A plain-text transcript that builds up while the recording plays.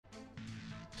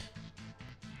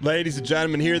Ladies and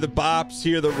gentlemen, here are the bops,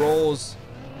 here are the rolls.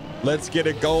 Let's get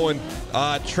it going.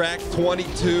 Track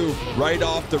 22, right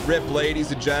off the rip,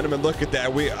 ladies and gentlemen. Look at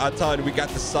that. I'm telling you, we got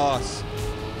the sauce.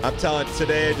 I'm telling you,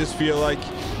 today I just feel like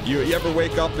you ever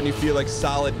wake up and you feel like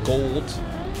solid gold?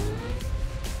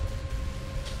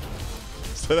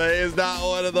 Today is not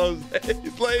one of those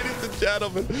days, ladies and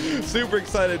gentlemen. Super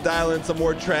excited to dial in some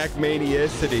more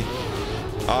Trackmaniacity.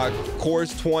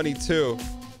 Course 22.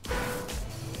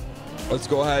 Let's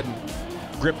go ahead and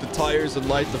grip the tires and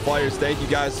light the fires. Thank you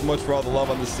guys so much for all the love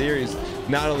on the series.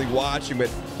 Not only watching, but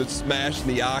smashing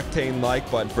the octane like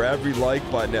button. For every like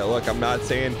button. Now, look, I'm not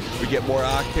saying we get more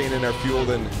octane in our fuel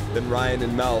than Ryan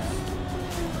and Melf.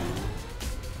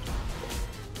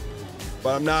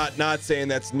 But I'm not saying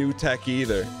that's new tech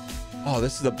either. Oh,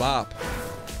 this is a bop.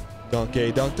 Dunk,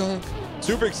 dunk, dunk.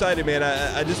 Super excited, man.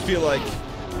 I just feel like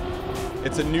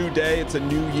it's a new day. It's a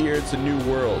new year. It's a new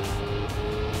world.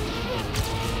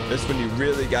 This one you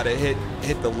really got to hit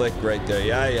the lick right there.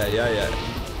 Yeah.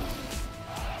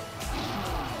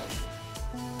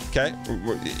 Okay,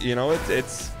 you know, it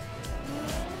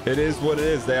is what it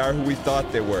is. They are who we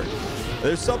thought they were.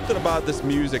 There's something about this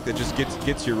music that just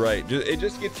gets you right. It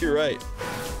just gets you right.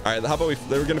 All right, how about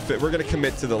we're gonna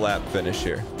commit to the lap finish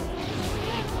here.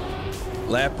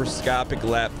 Laparoscopic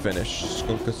lap finish.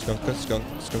 Skunka, skunka, skunk,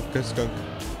 skunka, skunk.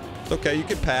 It's okay, you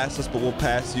can pass us, but we'll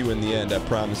pass you in the end. I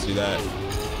promise you that.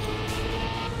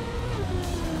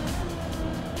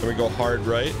 Can we go hard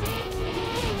right?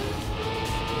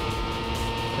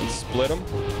 And split them?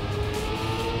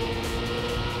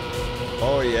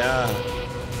 Oh, yeah.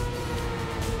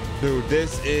 Dude,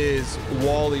 this is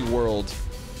Wally World.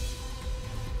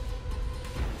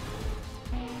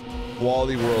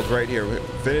 Wally World right here.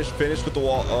 Finish with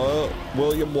the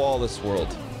William Wallace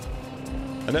World.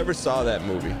 I never saw that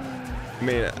movie. I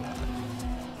mean,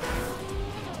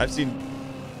 I've seen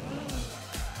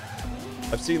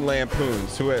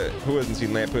Lampoons. Who hasn't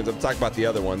seen Lampoons? I'm talking about the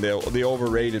other one, the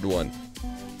overrated one,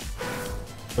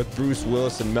 with Bruce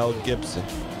Willis and Mel Gibson.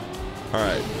 All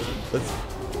right,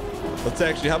 let's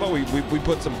actually. How about we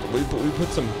put some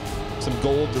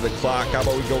gold to the clock? How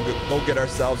about we go get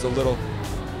ourselves a little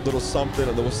something,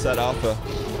 and then we'll set off a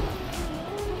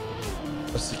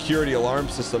security alarm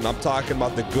system. I'm talking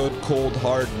about the good cold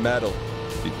hard metal,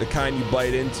 the kind you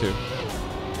bite into.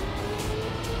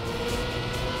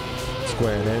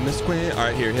 Squint and the squint. All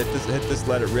right, here, hit this,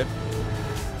 let it rip.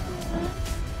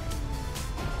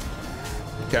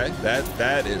 Okay,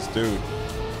 that is, dude.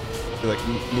 You're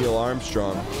like Neil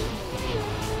Armstrong.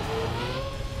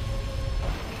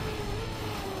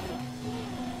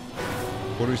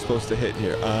 What are we supposed to hit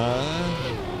here?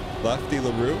 Lefty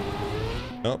LaRue.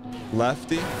 Nope,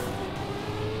 lefty.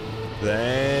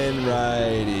 Then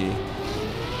righty.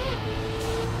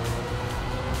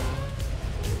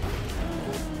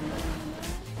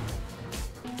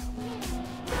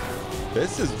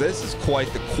 This is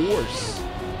quite the course.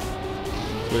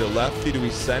 Do we lefty? Do we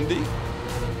sendy?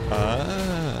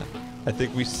 I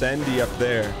think we sendy up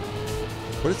there.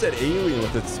 What is that alien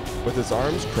with its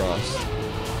arms crossed?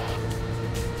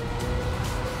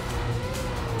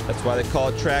 That's why they call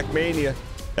it Trackmania.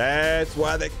 That's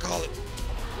why they call it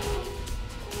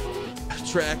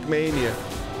Trackmania.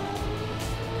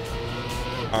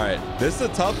 All right, this is a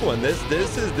tough one. This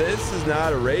is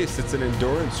not a race. It's an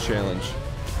endurance challenge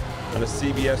on a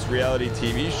CBS reality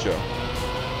TV show.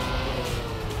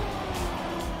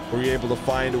 Were you able to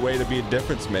find a way to be a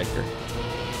difference maker?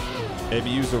 Maybe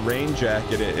use a rain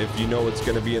jacket if you know it's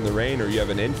going to be in the rain, or you have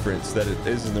an inference that it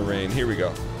is in the rain. Here we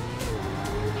go.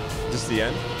 Is this the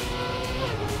end?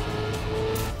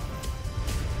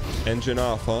 Engine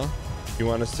off, huh? You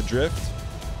want us to drift?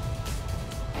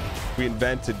 We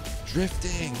invented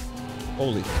drifting.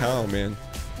 Holy cow, man.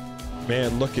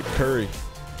 Man, look at Curry.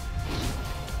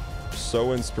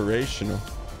 So inspirational.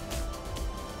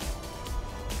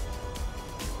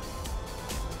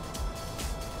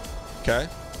 Okay.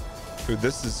 Dude,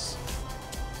 this is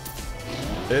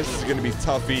gonna be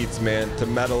tough eats, man, to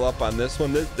metal up on this one.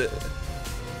 Who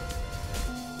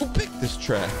picked this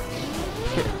track?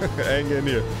 Hang in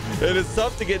here. It is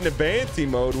tough to get into Banty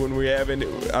mode when we haven't.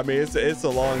 I mean, it's a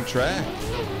long track.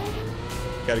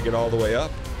 Got to get all the way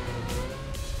up.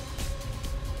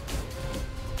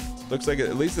 Looks like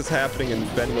at least it's happening in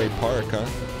Fenway Park, huh?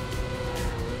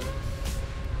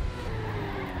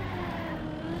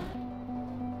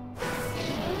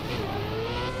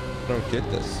 I don't get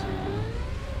this.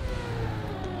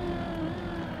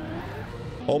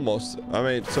 Almost. I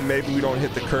mean, so maybe we don't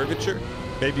hit the curvature.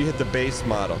 Maybe you hit the base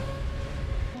model.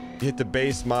 You hit the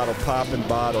base model, popping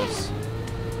bottles.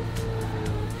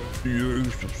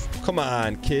 Come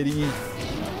on, kitty.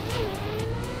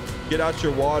 Get out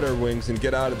your water wings and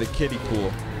get out of the kiddie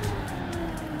pool.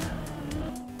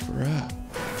 Bruh.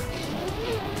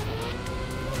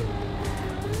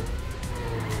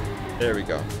 There we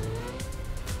go.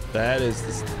 That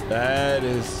is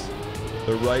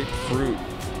the right fruit.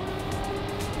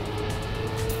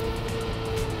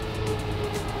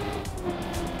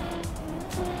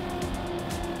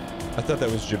 I thought that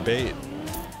was Jabate.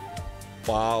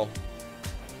 Wow.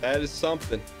 That is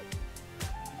something.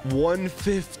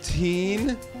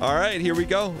 115. All right, here we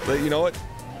go. But you know what?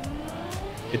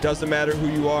 It doesn't matter who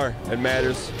you are. It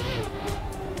matters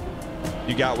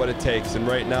you got what it takes. And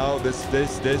right now, this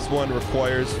one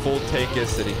requires full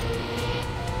takeicity.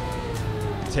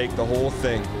 Take the whole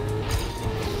thing.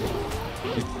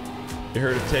 You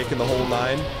heard of taking the whole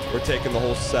 9? We're taking the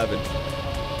whole 7.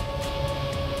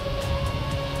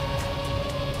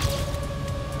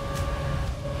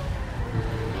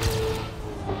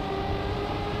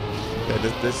 Okay,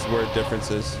 this is where the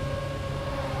difference is.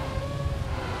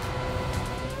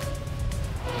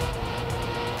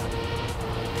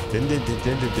 Din, din, din,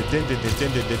 din, din, din, din,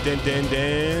 din, din, din, din,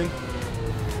 din.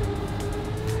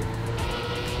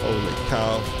 Holy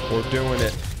cow, we're doing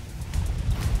it.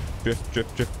 Drift,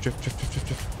 drift, drift, drift, drift, drift, drift,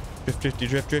 drift, drifty,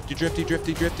 drift, drifty, drifty,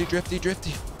 drifty, drifty, drifty,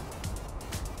 drifty.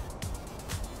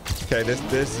 Okay,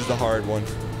 this is the hard one.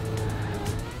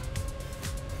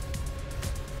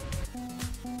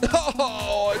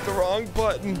 Oh, I hit the wrong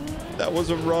button. That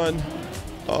was a run.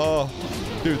 Oh,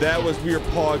 dude, we were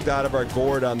pogged out of our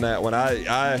gourd on that one.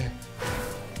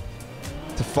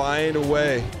 To find a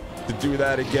way to do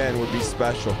that again would be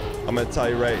special. I'm gonna tell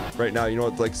you right now. You know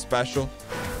what's like special?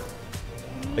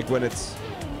 Like when it's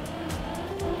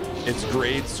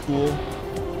grade school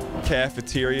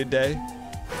cafeteria day.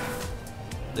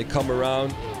 They come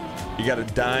around. You got a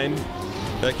dime.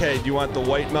 They're like, hey, do you want the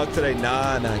white milk today?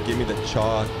 Nah, give me the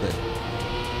chocolate.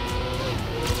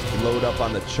 You load up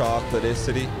on the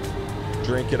chocolaticity.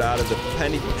 Drink it out of the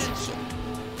penny pinch.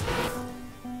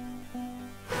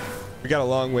 We got a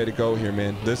long way to go here,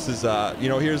 man. This is,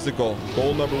 here's the goal.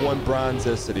 Goal number 1,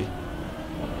 bronzicity.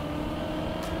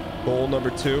 Goal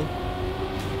number 2,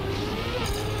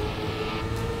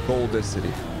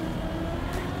 goldicity.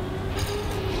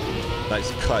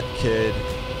 Nice cut, kid.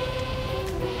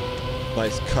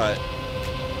 Nice cut.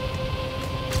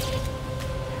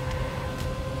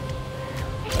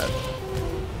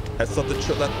 That's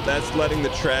letting the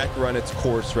track run its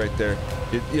course right there.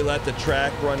 You let the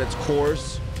track run its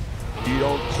course. You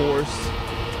don't course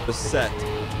the set.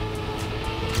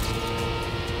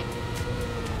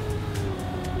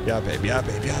 Yeah, baby. Yeah,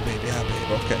 baby. Yeah, baby. Yeah,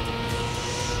 baby. Okay.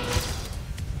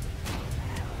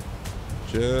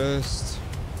 Just.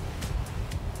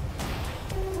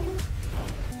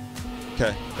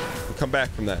 Okay. We'll come back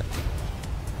from that.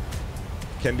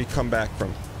 Can be come back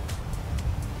from.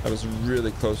 I was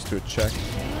really close to a check.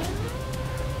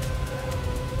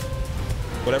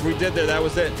 Whatever we did there, that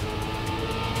was it.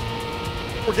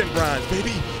 We're getting bronze,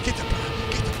 baby. Get the bronze.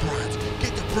 Get the bronze.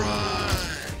 Get the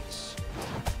bronze.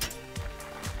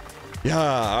 Yeah.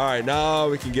 All right. Now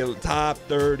we can get top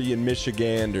 30 in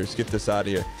Michiganders. Get this out of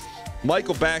here.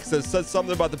 Michael Back says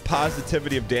something about the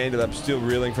positivity of Daniel. I'm still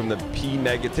reeling from the P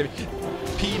negativity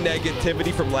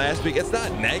from last week. It's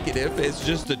not negative. It's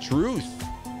just the truth.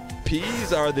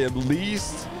 Peas are the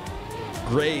least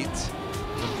great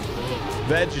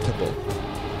vegetable.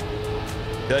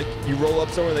 Like you roll up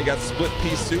somewhere and they got split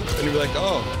pea soup and you're like,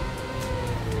 oh,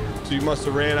 so you must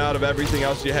have ran out of everything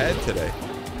else you had today.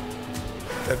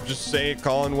 I'm just saying,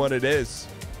 calling what it is.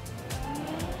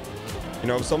 You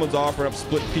know, if someone's offering up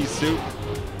split pea soup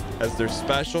as their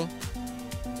special,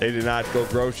 they did not go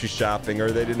grocery shopping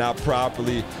or they did not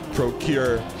properly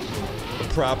procure the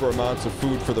proper amounts of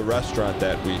food for the restaurant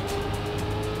that week.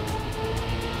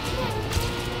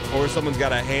 Or someone's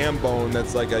got a ham bone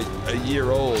that's like a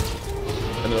year old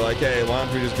and they're like, hey, why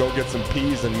don't we just go get some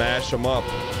peas and mash them up?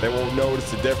 They won't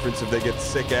notice the difference if they get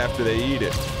sick after they eat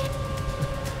it.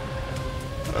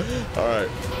 All right.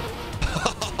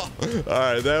 All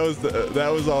right, that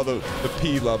was all the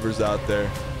pea lovers out there.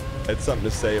 Had something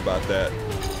to say about that.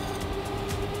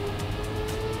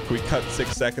 Can we cut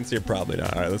 6 seconds here? Probably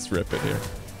not. All right, let's rip it here.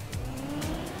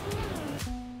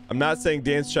 I'm not saying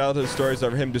Dan's childhood stories are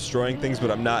him destroying things,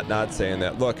 but I'm not saying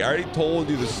that. Look, I already told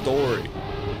you the story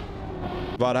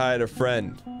about how I had a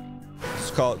friend.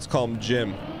 Let's call him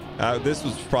Jim. This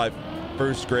was probably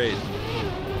first grade.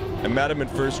 I met him in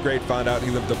first grade, found out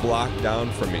he lived a block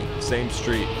down from me, same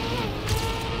street.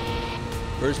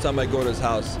 First time I go to his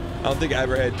house, I don't think I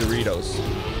ever had Doritos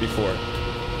before.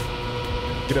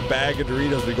 Get a bag of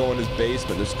Doritos, we go in his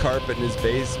basement. There's carpet in his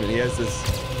basement. He has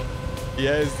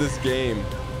this game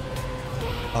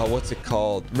What's it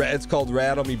called? It's called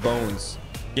Rattle Me Bones.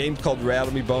 Game's called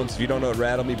Rattle Me Bones. If you don't know what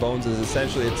Rattle Me Bones is,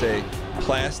 essentially it's a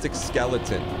plastic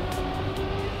skeleton.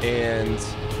 And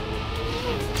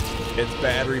it's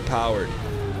battery powered.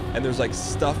 And there's like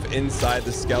stuff inside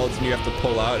the skeleton you have to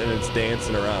pull out, and it's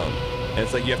dancing around. And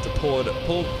it's like you have to pull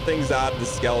things out of the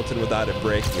skeleton without it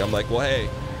breaking. I'm like, well, hey,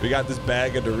 we got this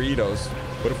bag of Doritos.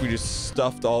 What if we just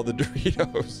stuffed all the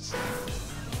Doritos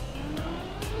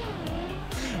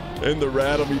in the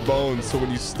Rattle Me Bones? So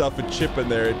when you stuff a chip in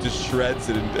there, it just shreds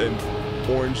it, and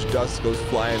orange dust goes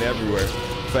flying everywhere.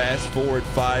 Fast forward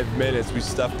 5 minutes, we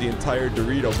stuffed the entire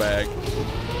Dorito bag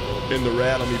in the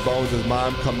Rattle Me Bones. His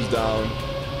mom comes down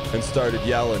and started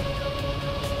yelling.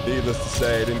 Needless to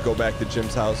say, I didn't go back to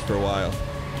Jim's house for a while.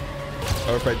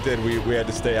 Or if I did, we had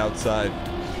to stay outside.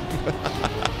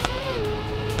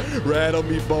 Rattle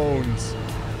Me Bones.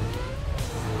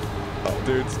 Oh,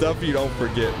 dude, stuff you don't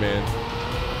forget, man.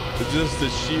 It's just the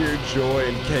sheer joy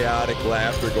and chaotic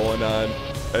laughter going on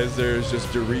as there's just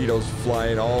Doritos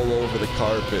flying all over the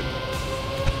carpet.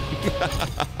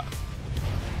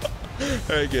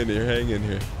 Hang in here, hang in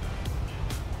here.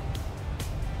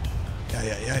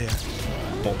 Yeah.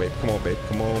 Come on, babe, come on, babe,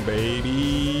 come on,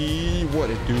 baby. What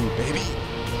it do, baby?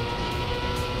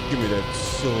 Give me that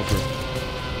silver.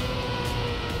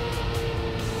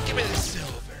 Give me the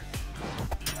silver.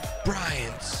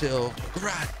 Brian Silver.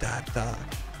 Gratata.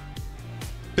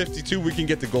 52, we can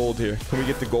get the gold here. Can we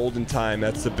get the gold in time?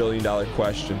 That's the $1 billion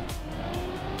question.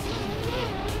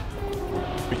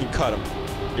 We can cut them.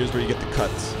 Here's where you get the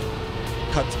cuts.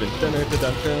 Cutsman.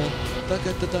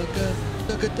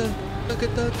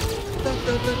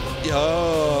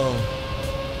 Yo.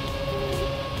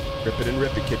 Grip it and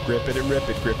rip it, kid. Grip it and rip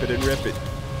it. Grip it and rip it.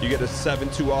 You get a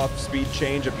 7-2 off speed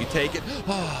change if you take it.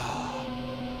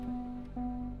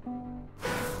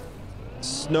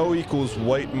 Snow equals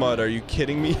white mud. Are you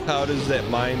kidding me? How does that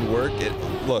mine work?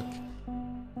 Look.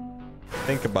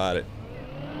 Think about it.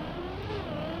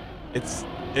 It's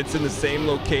in the same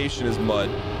location as mud.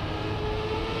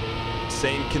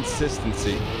 Same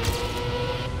consistency.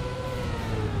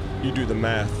 You do the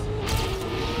math.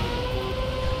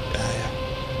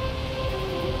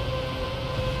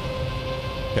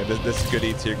 Okay, this is Good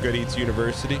Eats here. Good Eats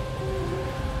University.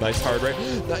 Nice hard right.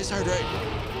 Nice hard right.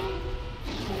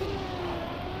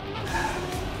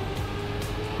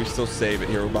 We still save it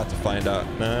here. We're about to find out.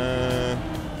 I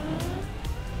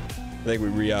think we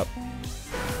re-up.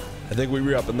 I think we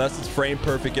re-up. Unless it's frame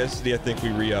perfect SD, I think we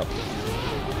re-up.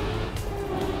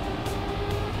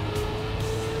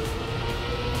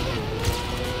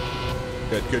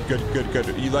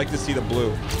 Good. You like to see the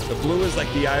blue. The blue is like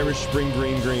the Irish Spring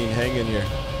green. Hang in here.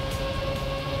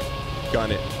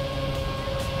 Gun it.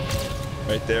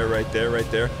 Right there.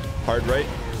 Hard right.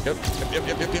 Yep.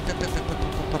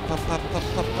 Pop.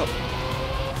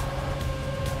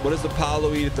 What does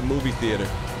Apollo eat at the movie theater?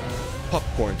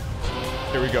 Popcorn.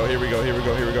 Here we go.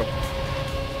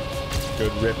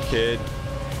 Good rip, kid.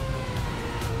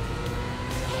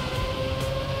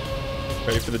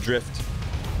 Ready for the drift.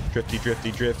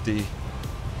 Drifty.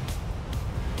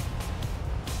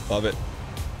 Love it.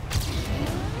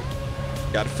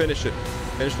 Gotta finish it.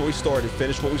 Finish what we started.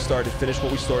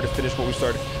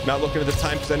 Not looking at the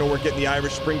time because I know we're getting the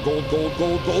Irish Spring gold.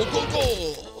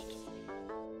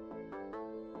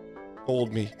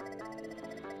 Gold me.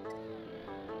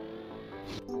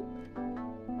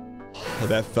 Oh,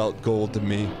 that felt gold to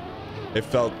me. It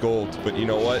felt gold, but you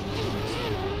know what?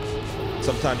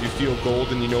 Sometimes you feel gold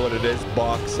and you know what it is?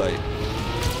 Bauxite.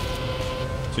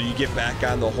 So you get back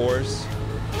on the horse.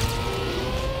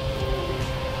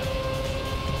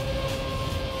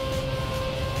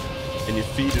 And you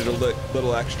feed it a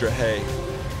little extra hay.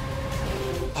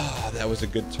 Oh, that was a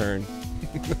good turn.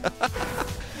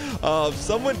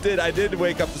 I did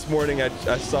wake up this morning. I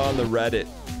saw on the Reddit,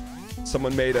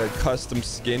 someone made a custom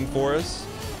skin for us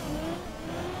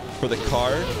for the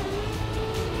car.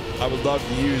 I would love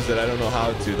to use it. I don't know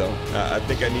how to though. I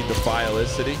think I need the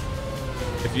Filicity.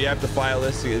 If you have the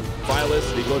Filicity,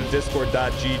 go to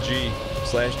discord.gg/Dan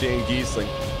Giesling.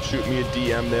 Shoot me a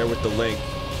DM there with the link.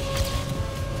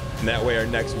 And that way our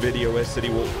next Videoicity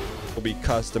will be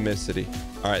Customicity.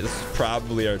 All right, this is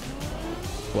probably our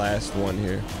last one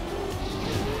here.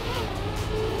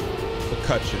 We'll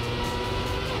cut you.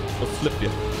 We'll flip you.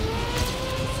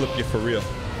 We'll flip you for real.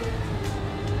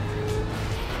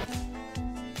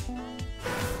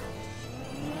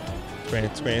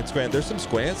 Squant. There's some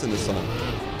squants in the song.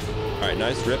 All right,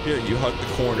 nice rip here. You hug the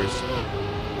corners.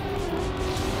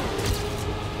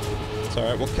 It's all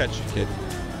right. We'll catch you, kid.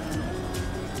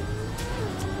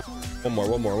 One more.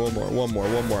 All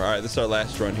right, this is our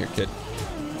last run here, kid.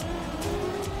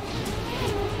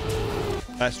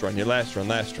 Last run, your last run,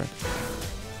 last run.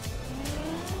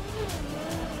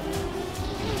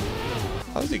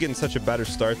 How is he getting such a better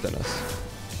start than us?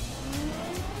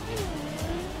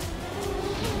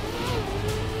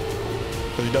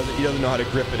 Because he doesn't know how to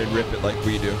grip it and rip it like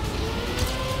we do.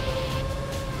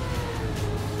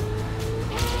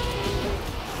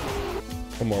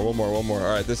 One more.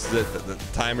 All right, this is it. The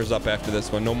timer's up after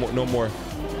this one. No more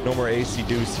AC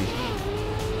Doocy.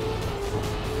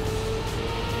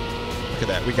 Look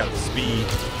at that. We got the speed.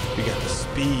 We got the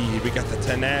speed. We got the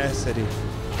tenacity.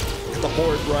 Get the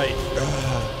horde right.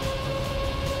 Ugh.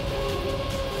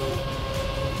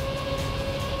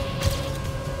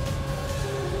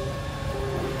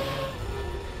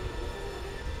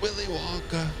 Willy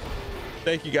Wonka.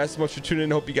 Thank you guys so much for tuning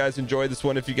in. Hope you guys enjoyed this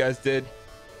one. If you guys did,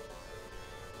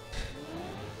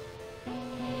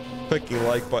 clicking the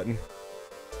like button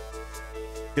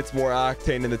gets more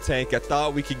octane in the tank. I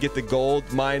thought we could get the gold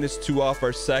 -2 off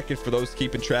our second for those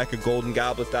keeping track of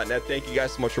goldengoblet.net. Thank you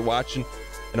guys so much for watching,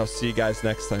 and I'll see you guys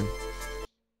next time.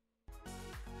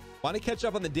 Want to catch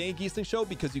up on the Dan Giesling Show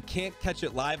because you can't catch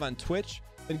it live on Twitch?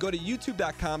 Then go to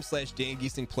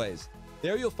youtube.com/DanGieslingPlays.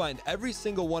 There you'll find every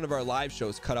single one of our live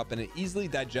shows cut up in an easily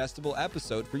digestible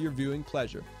episode for your viewing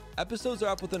pleasure. Episodes are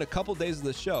up within a couple days of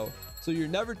the show, so you're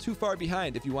never too far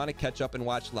behind if you want to catch up and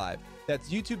watch live. That's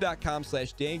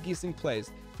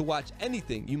youtube.com/DanGieslingPlays to watch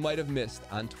anything you might have missed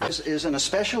on Twitch. This is an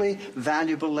especially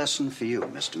valuable lesson for you,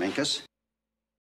 Mr. Minkus.